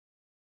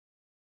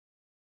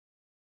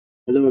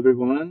Hello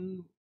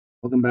everyone,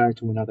 welcome back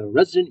to another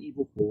Resident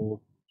Evil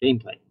 4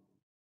 gameplay,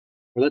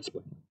 or Let's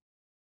Play.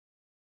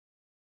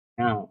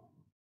 Now,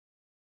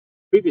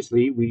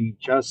 previously we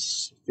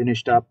just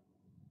finished up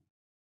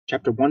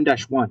Chapter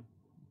 1-1.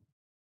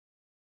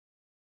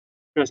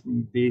 Trust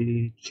me,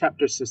 the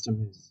chapter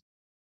system is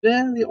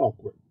very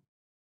awkward.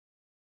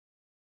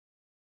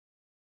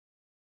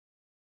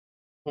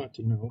 Hard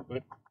to know, but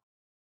at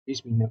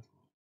least we know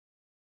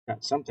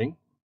got something.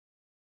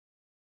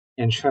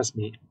 And trust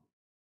me,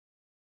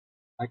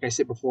 like I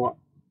said before,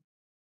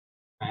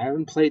 I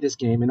haven't played this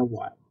game in a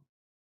while.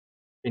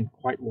 Been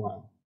quite a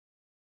while.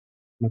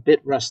 I'm a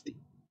bit rusty,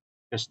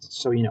 just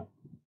so you know.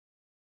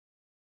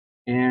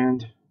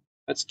 And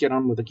let's get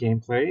on with the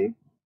gameplay.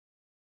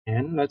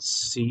 And let's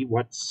see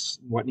what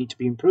needs to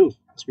be improved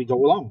as we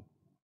go along.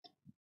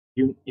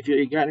 If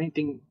you got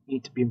anything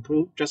need to be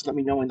improved, just let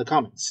me know in the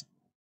comments.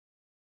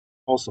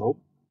 Also,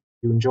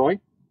 if you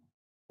enjoy,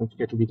 don't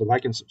forget to leave a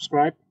like and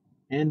subscribe,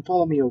 and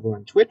follow me over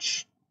on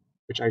Twitch,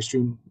 which I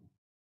stream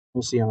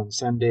mostly on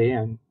Saturday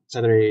and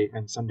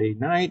Sunday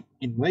night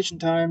in Malaysian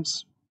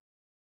times.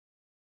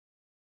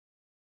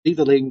 Leave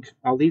the link.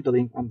 I'll leave the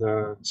link on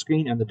the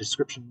screen and the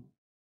description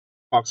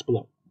box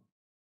below.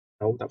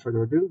 So, without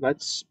further ado,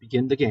 let's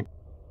begin the game.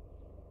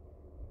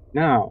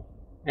 Now,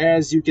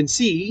 as you can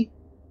see,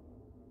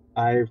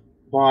 I've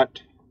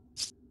bought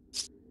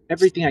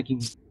everything I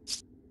can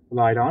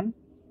rely on.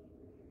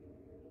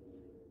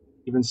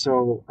 Even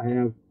so, I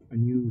have a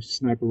new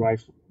sniper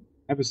rifle.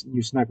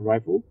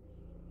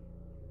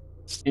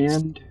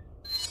 And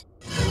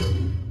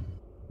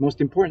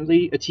most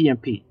importantly, a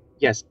TMP.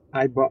 Yes,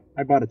 I bought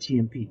a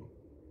TMP,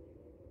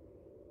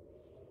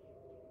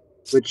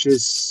 which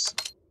is,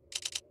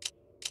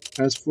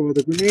 as for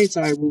the grenades,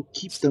 I will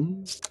keep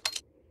them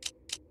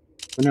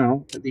for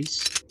now, at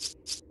least.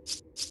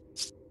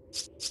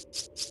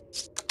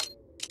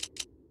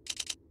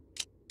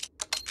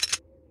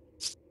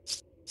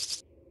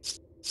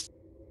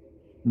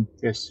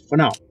 Yes, for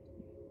now.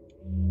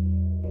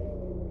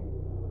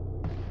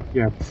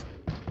 Yeah.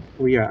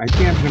 Oh yeah, I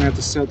think I'm gonna have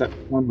to sell that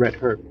one red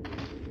herb.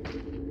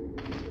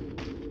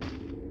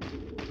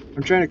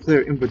 I'm trying to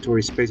clear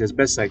inventory space as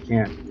best I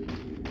can.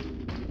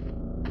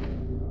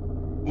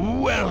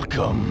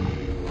 Welcome.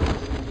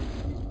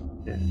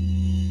 Yeah.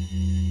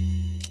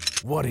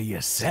 What are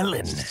you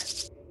selling?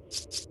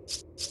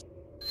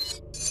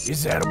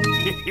 Is that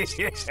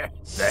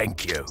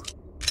Thank you.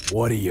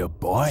 What are you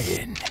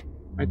buying?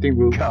 I think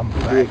we'll Come be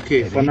back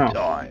okay for now.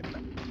 anytime.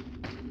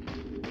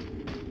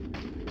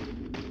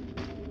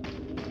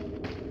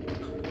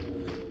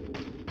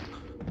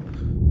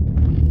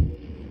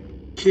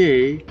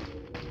 Okay.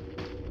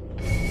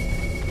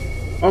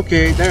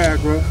 Okay, there,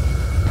 aggro.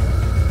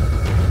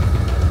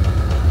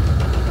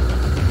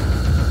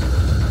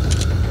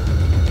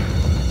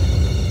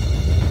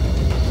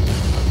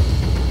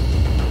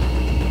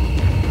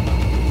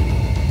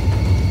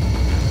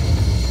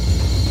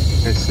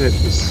 I said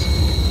this.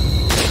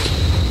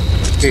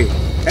 Okay,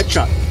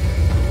 headshot.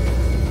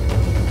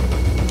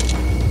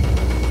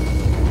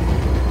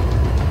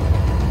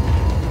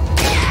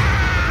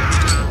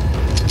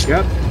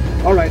 Yep.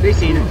 Alright, they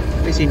seen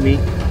it. They seen me.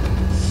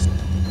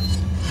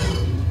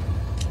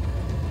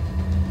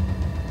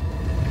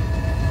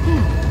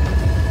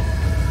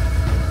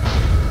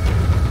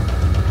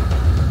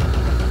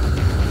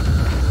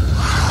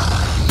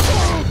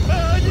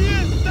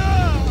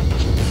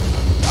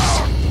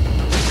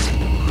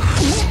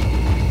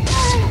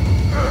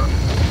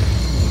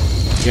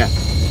 Yeah.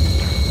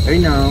 Hey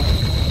now.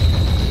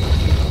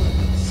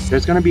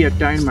 There's gonna be a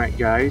dynamite,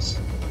 guys.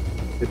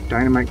 The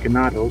dynamite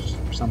ganados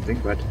or something,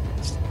 but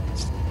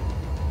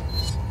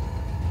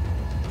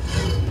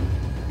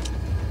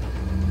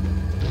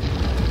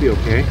be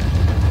okay.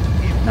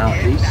 Now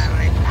at least.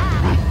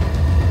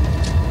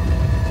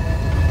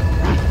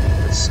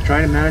 Let's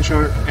try to manage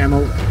our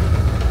ammo.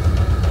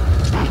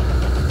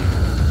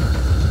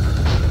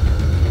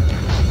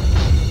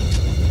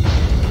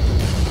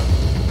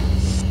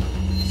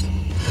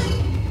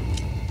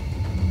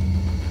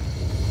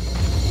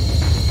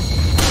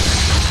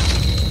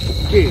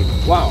 Okay,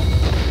 wow.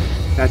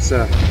 That's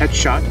a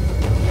headshot.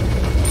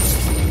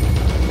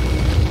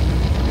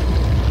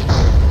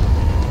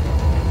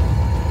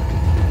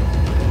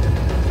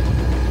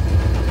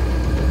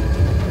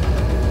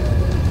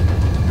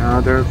 Now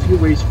there are a few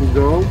ways we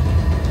go.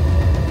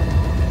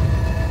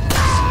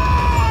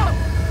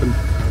 Some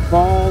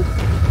fall.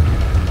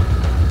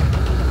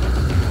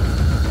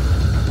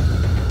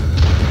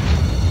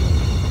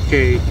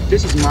 Okay,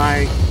 this is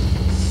my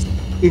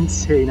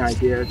insane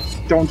idea.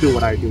 Don't do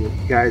what I do,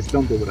 guys.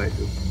 Don't do what I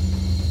do.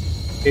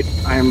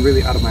 I am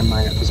really out of my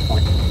mind at this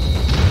point.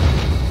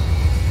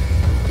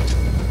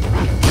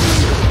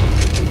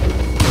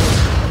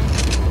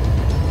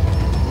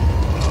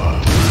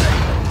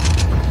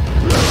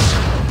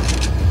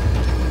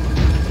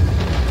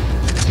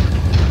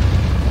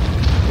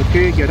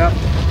 Okay, get up.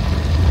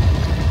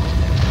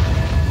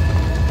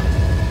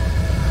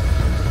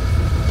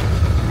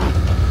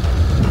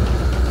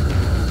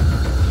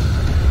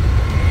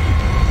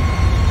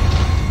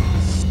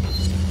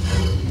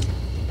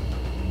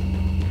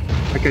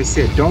 Like I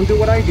said, don't do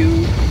what I do.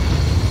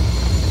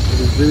 It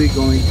is really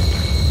going.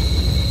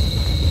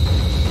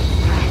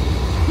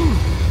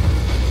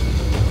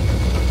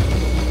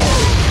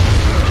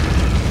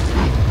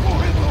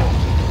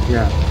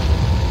 Yeah.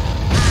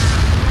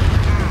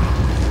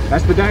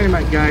 That's the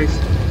dynamite, guys.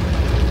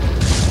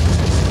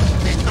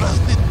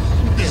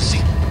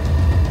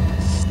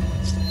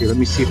 Okay, let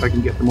me see if I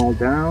can get them all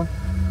down.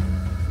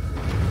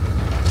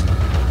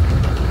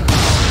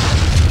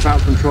 Crowd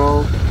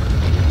control.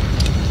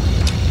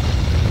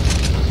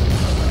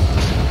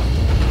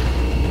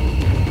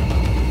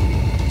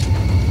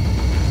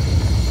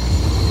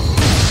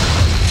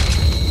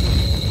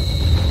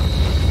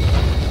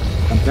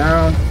 Come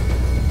down.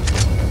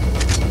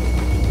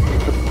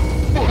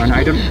 Oh, an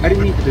item. I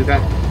didn't mean to do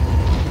that.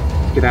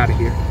 Let's get out of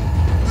here.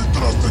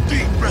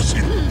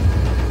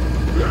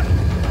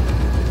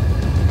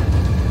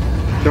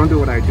 Don't do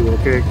what I do,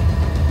 okay?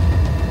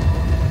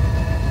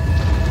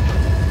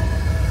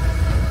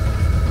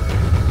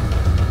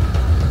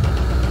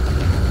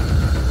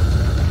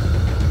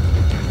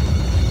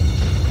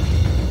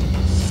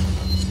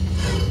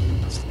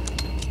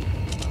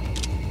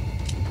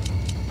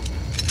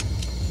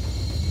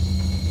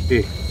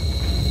 Hey.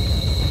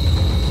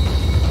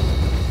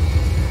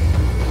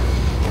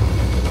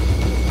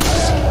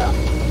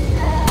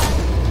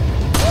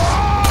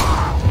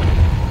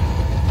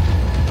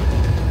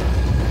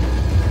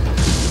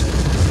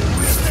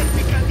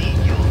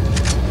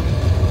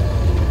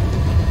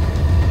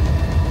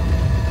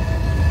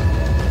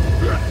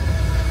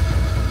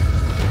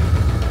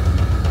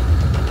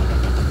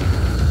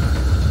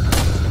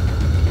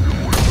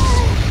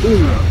 Ooh,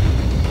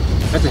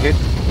 that's a hit.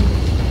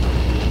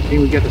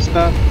 Can we get the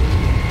stuff?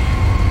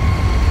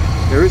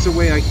 There is a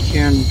way I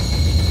can,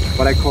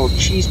 what I call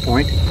cheese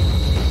point.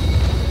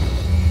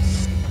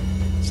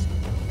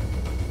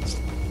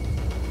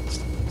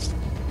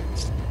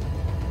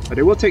 But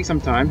it will take some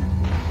time.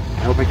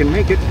 I hope I can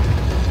make it.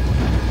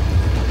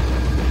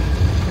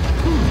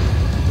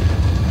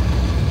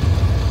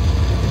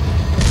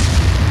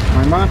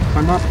 Climb up,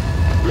 climb up.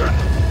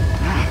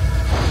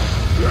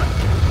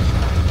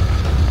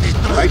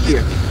 Right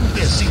here.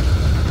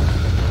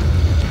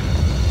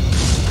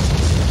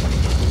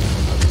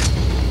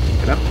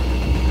 Get up.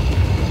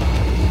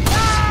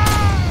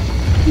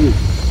 Ooh.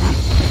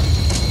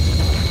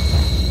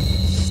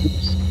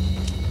 Oops.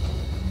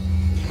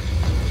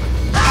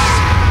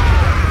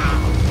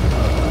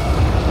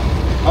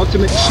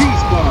 Ultimate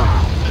cheese bomb.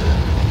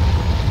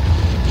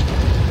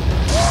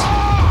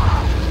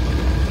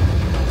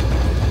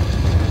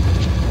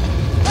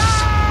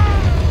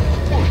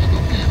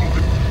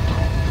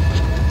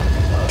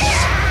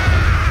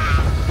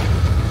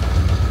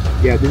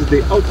 Yeah, this is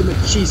the ultimate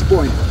cheese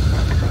point.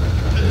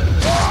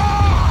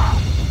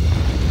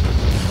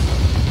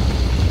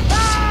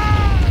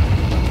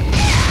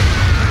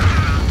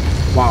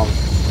 Wow.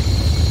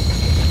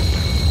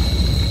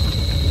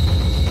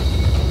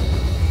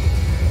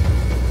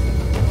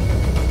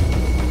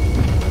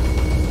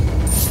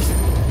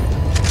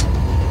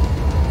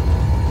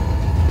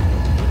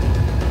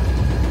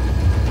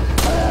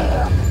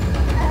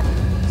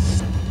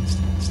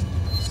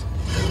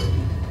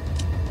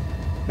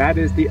 That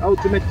is the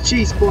ultimate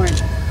cheese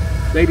point,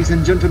 ladies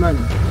and gentlemen.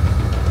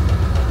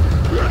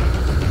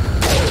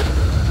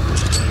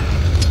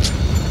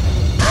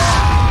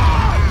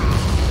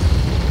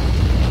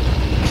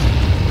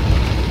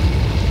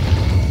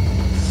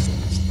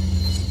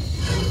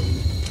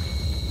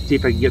 See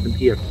if I can get them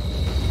here.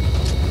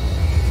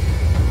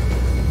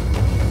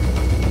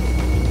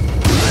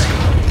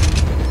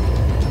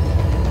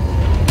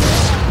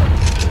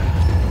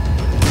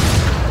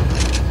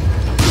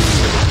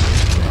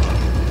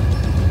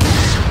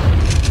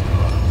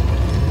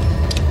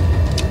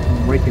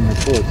 Wasting my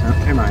bullets, huh?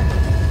 Am I?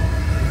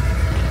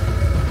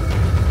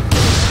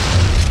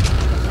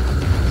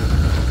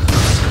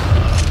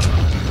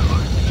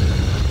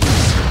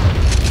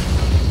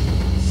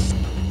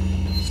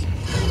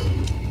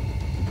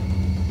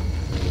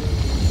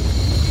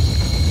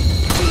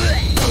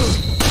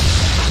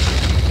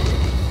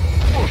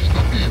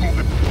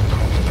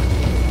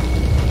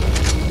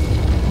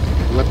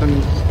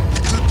 Weapons.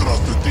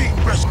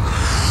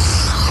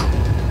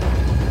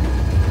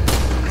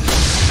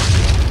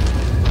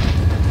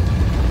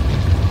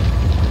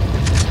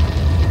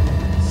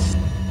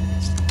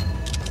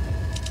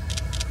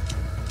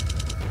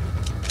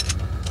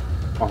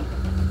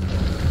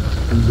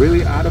 I'm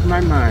really out of my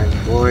mind,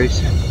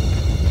 boys.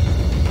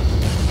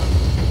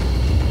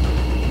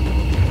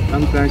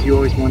 Sometimes you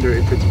always wonder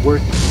if it's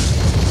worth it.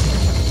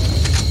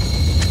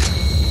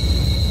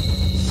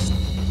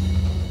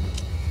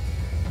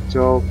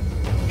 So,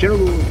 general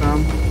rule of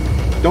thumb,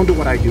 don't do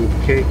what I do,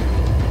 okay?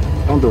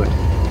 Don't do it.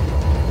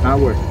 Not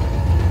worth it.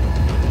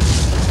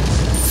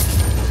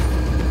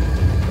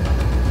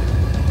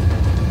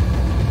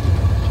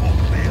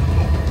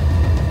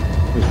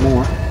 There's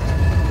more.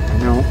 I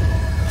know.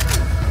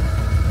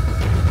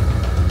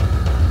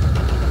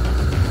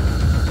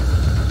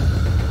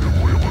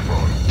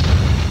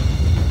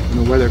 I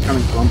don't know where they're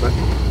coming from, but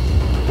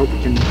Hope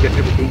we can get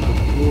everything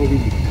before we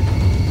leave.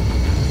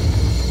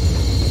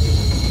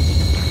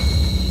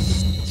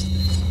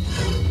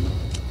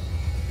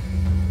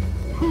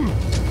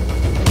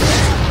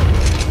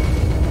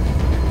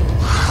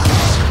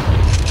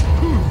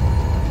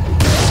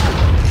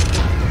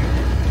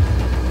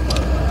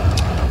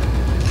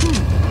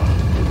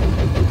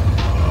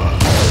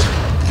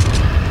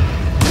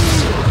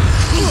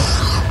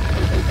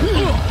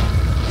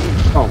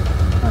 Oh,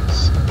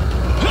 nice.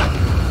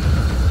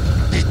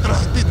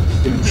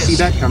 Didn't see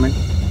that coming.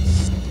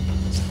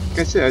 Like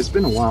I said, it's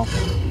been a while.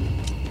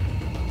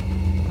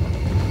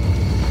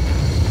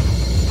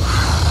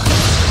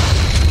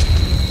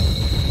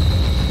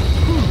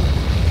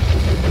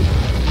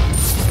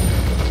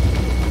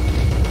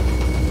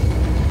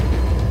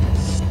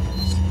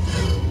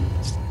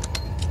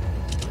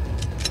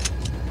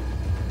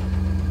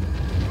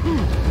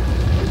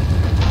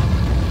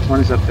 One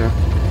is up there.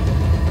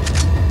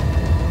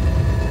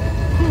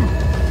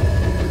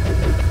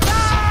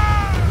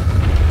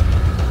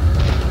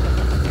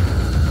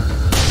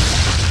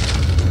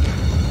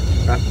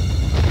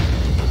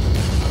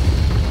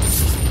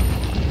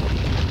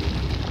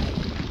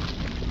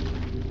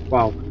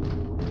 Wow.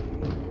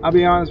 I'll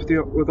be honest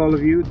with all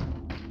of you,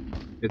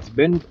 it's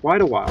been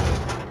quite a while.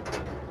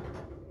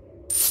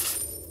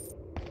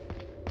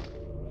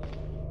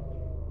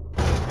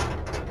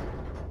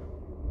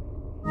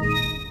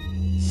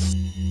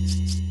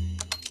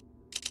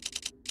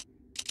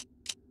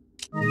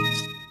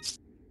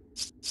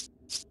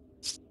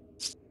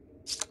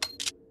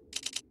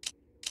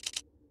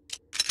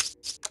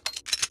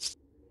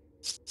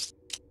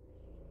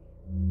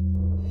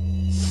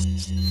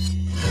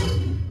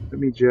 Let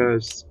me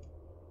just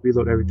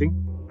reload everything.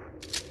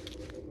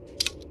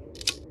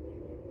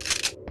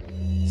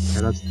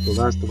 Okay, that's the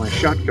last of my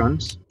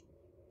shotguns.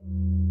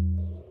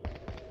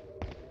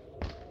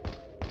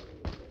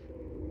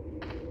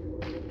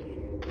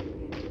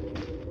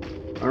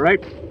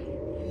 Alright.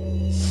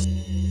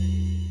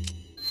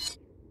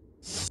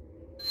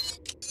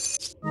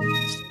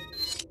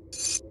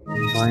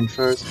 Combine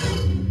first.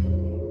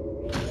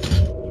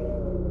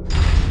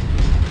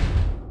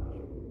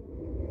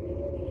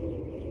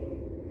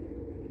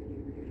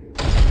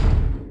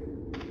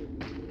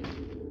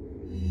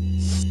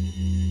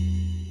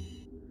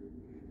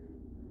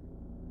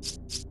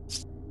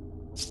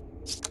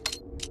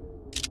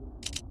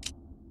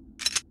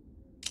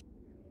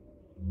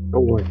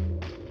 Don't worry.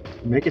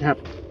 Make it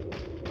happen.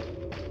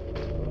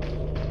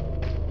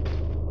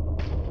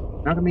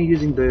 Not gonna be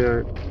using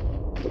the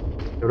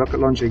rocket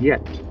launcher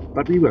yet,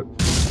 but we will.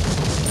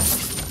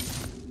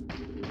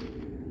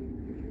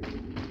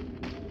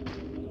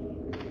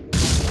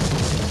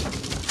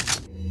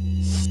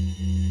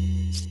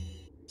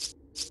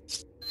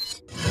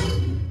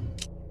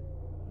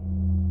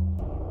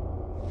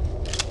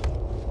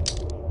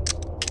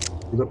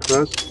 Look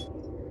first.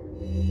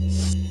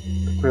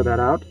 Clear that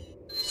out.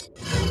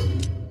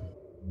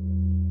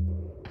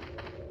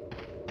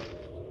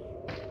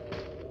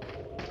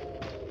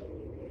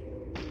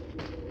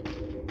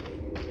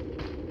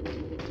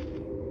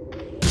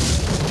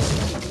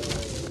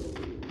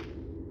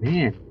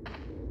 Man.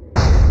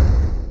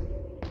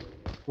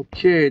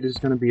 Okay, this is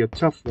gonna be a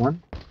tough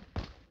one.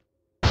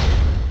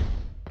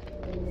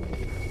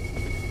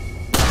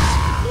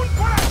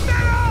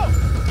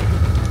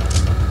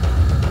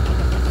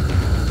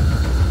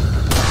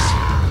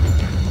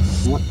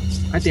 What?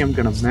 I think I'm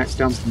gonna max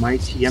down my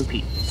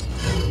TMP.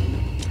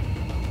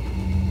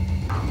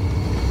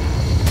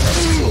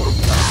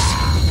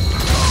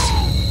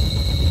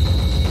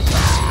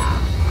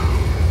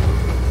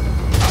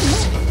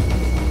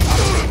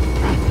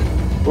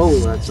 Whoa,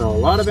 that's a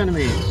lot of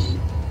enemies.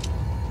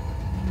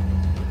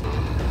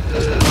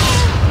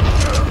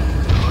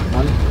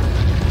 One.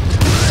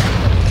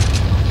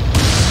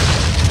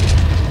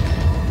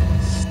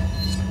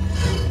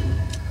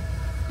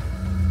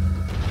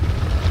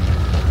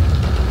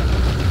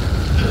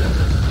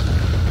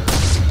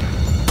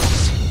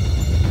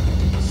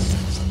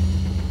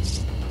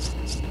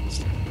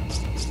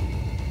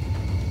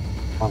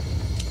 Wow.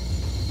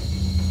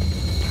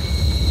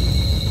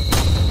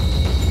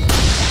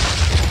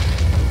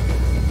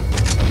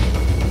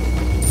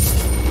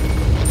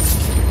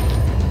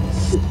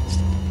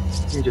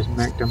 You just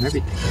macked them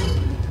everything.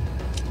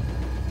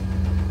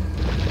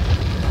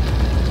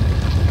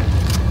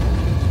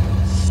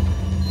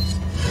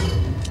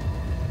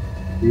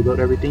 Reload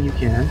everything you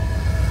can.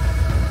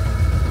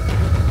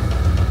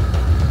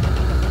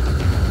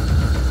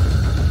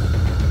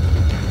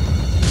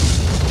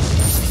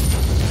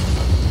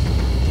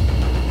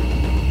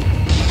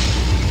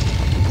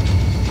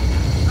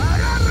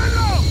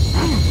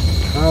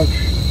 Ouch.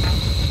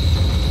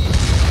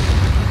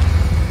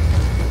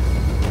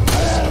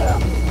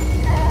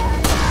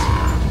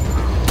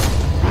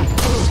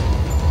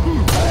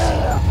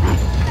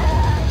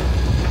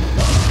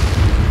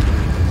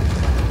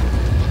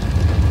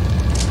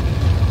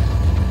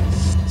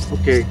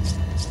 Okay,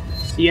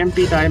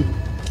 EMP time.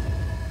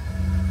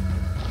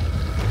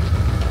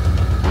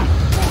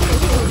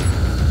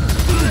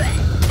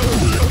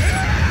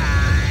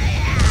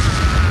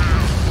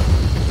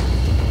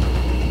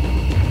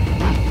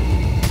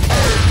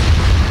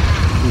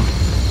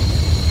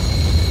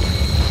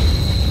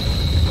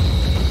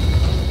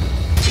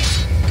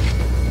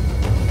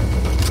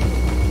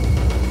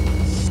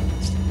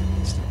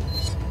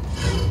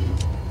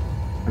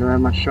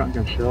 have much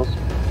shotgun shells.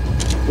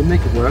 We'll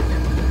make it work.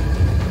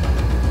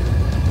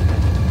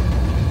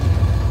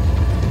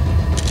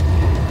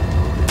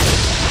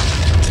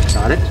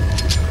 Got it.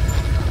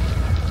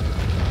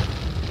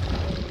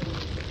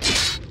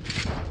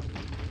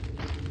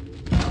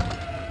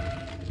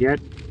 Yet.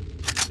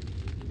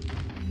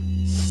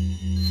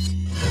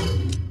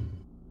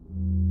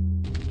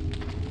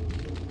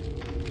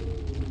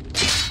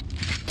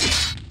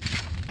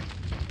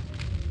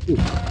 Ooh.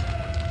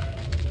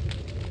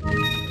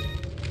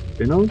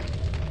 Spinel?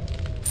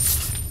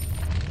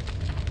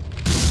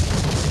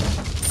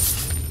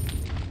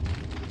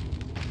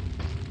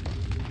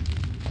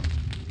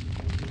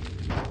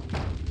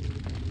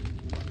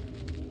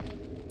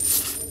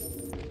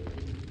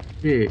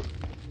 Okay.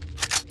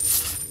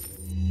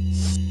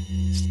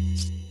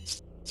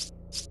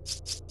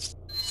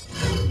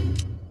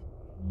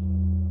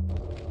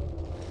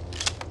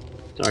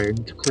 Sorry, I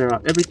need to clear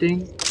out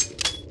everything.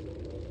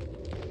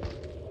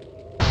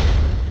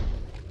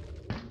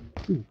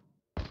 Ooh.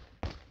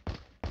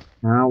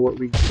 Now what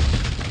we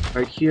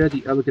right here,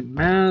 the elegant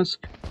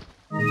mask.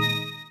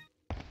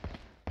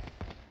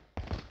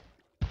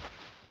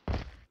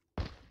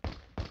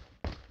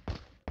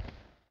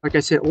 Like I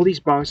said, all these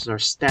boxes are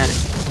static.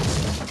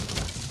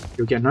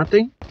 You'll get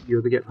nothing. You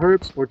either get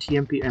herbs or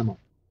TMP ammo.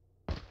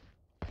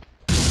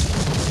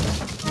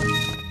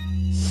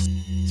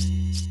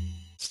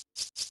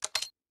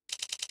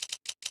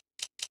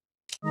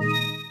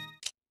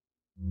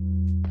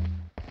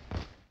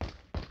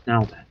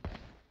 Now then.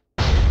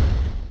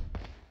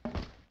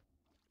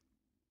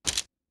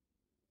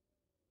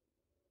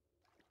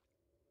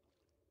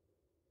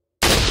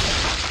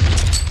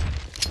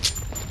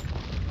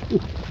 Ooh.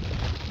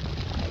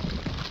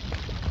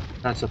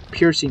 That's a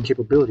piercing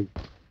capability.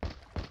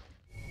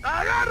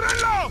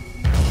 ¡Agárrenlo!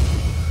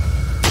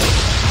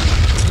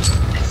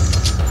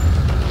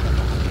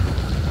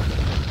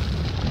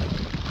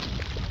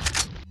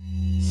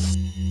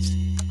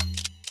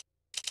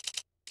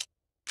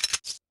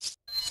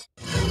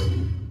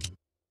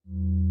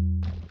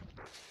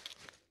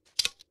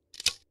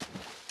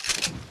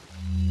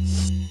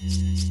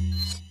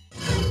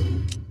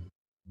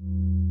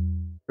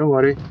 Don't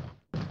worry.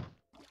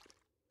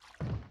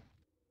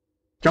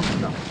 Jump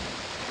down.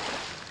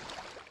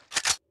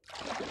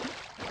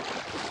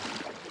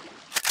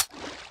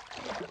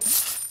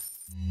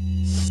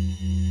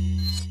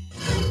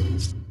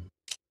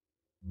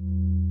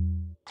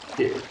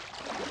 Okay.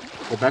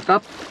 Go back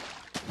up.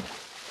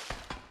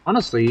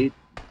 Honestly,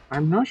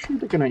 I'm not sure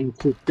they're gonna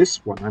include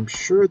this one. I'm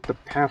sure the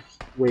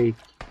pathway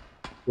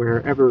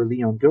wherever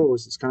Leon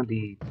goes is gonna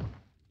be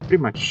pretty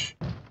much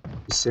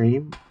the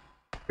same.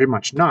 Pretty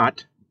much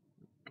not.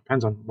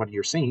 Depends on what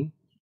you're seeing.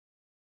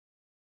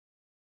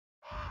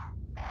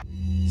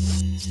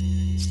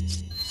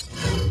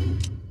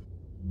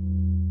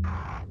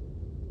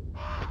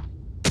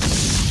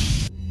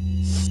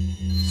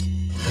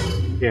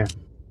 Yeah,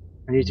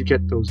 I need to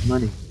get those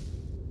money.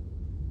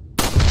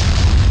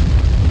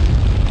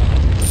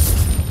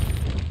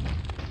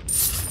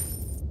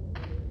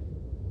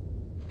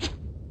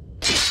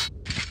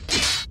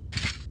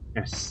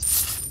 Yes.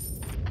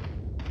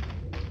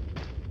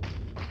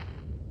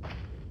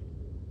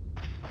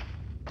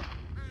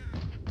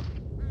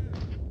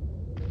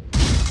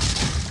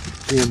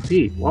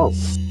 EMP. Whoa.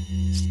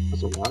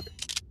 That's a lot.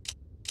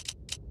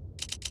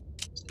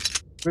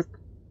 Quick.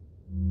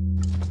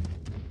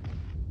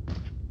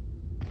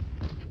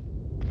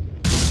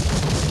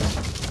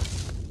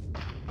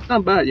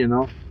 Not bad, you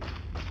know.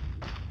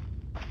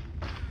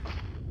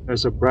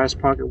 There's a brass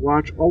pocket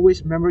watch.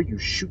 Always remember you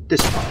shoot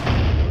this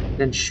one,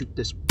 then shoot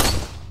this one.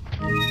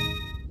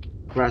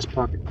 Brass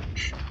pocket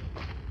watch.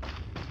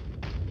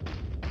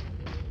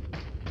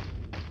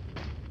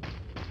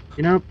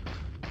 You know,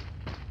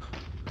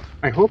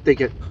 I hope they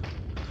get.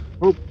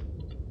 Hope.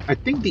 I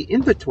think the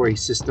inventory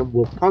system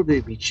will probably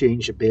be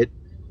changed a bit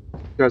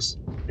because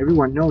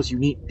everyone knows you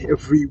need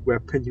every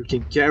weapon you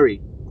can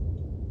carry.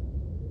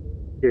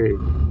 Okay,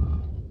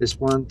 this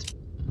one,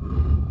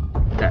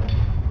 that.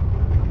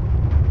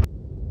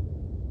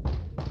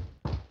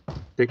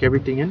 Take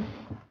everything in.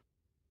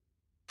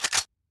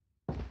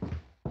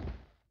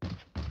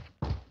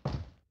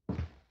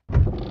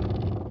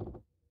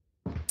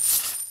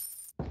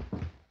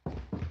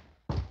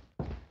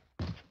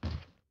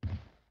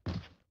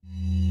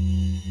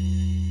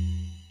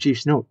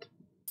 Chief's note.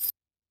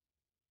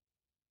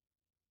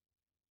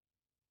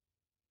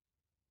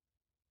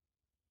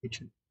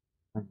 Agent.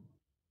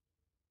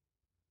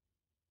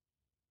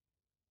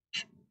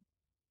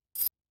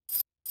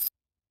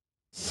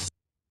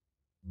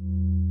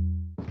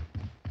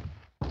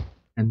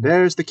 And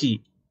there's the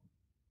key.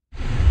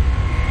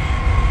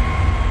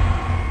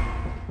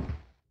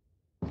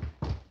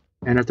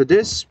 And after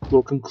this,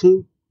 we'll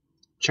conclude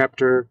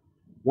chapter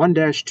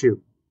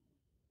 1-2.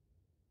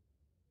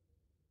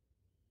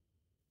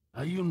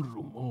 Hay un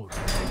rumor de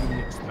que hay un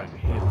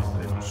extranjero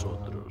entre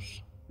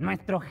nosotros.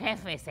 Nuestro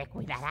jefe se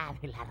cuidará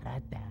de la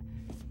rata.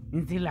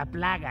 Si la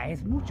plaga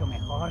es mucho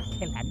mejor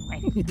que la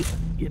nuestra.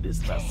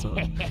 Tienes razón.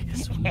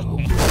 Es un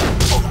hombre.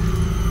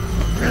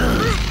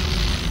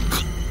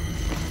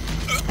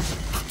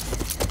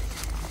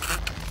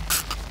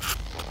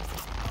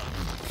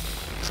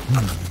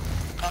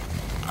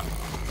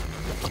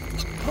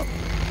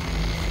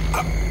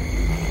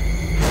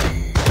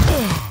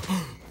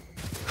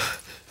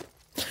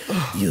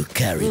 You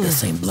carry the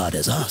same blood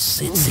as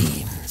us, it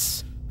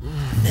seems.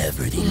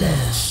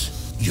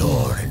 Nevertheless,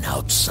 you're an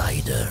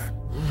outsider.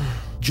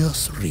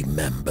 Just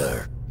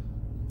remember,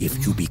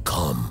 if you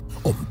become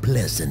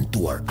unpleasant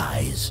to our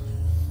eyes,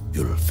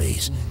 you'll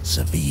face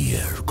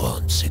severe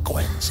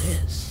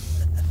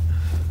consequences.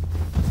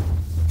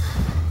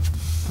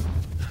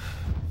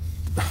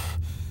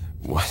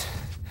 What?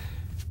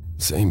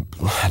 Same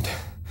blood.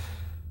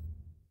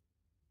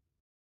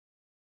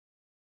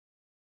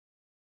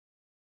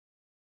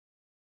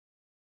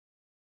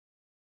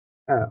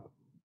 Oh.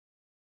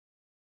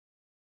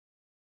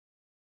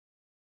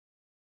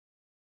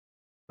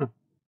 Huh.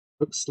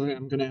 Looks like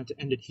I'm gonna have to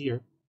end it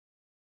here.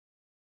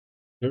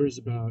 There is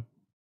about,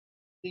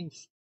 I think,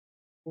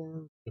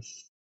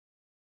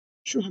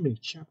 sure how many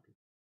chapters.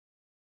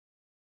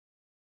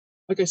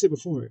 Like I said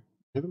before, I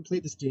haven't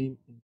played this game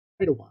in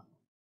quite a while.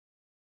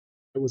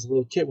 I was a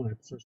little kid when I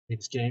first played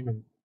this game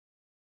and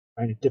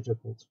find it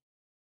difficult.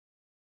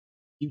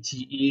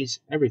 QTEs,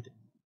 everything.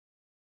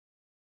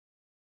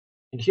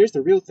 And here's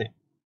the real thing.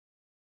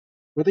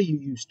 Whether you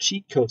use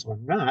cheat codes or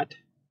not,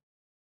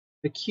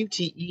 the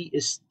QTE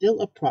is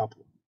still a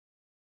problem.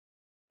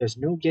 There's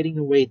no getting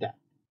away that.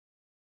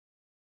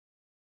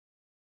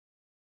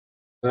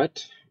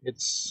 But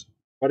it's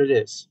what it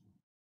is.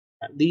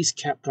 At least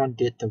Capcom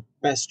did the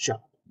best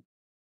job.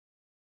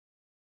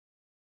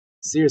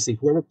 Seriously,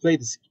 whoever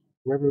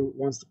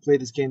wants to play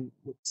this game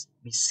would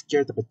be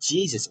scared the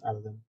bejesus out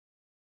of them.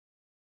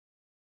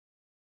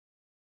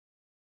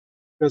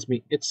 Trust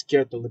me, it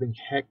scared the living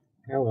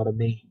hell out of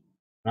me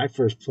when I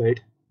first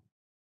played.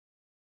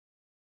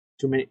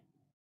 Too many,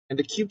 and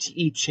the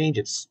QTE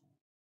changes.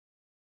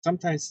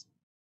 Sometimes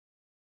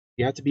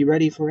you have to be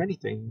ready for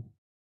anything,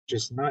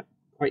 just not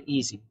quite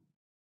easy.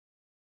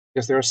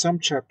 Because there are some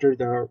chapters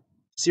that are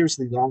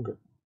seriously longer.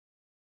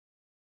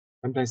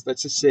 Sometimes,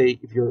 let's just say,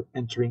 if you're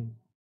entering,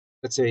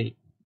 let's say,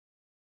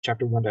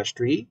 chapter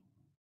 1-3,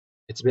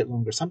 it's a bit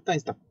longer.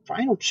 Sometimes the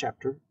final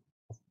chapter,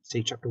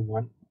 say chapter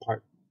 1,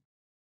 part.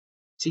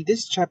 See,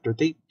 this chapter,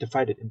 they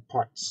divided in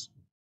parts.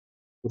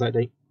 So that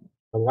the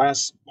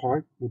last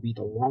part will be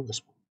the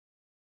longest one.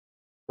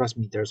 Trust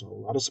me, there's a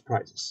lot of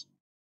surprises.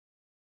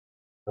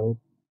 So,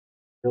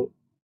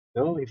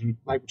 if you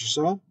like what you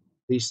saw,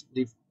 please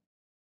leave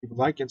a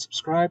like and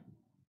subscribe.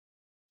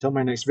 Till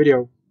my next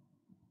video,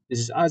 this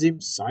is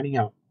Azim signing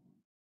out.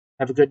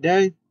 Have a good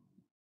day, and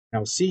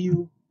I'll see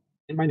you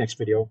in my next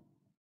video.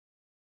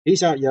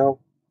 Peace out, yo.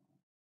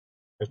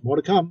 There's more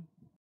to come.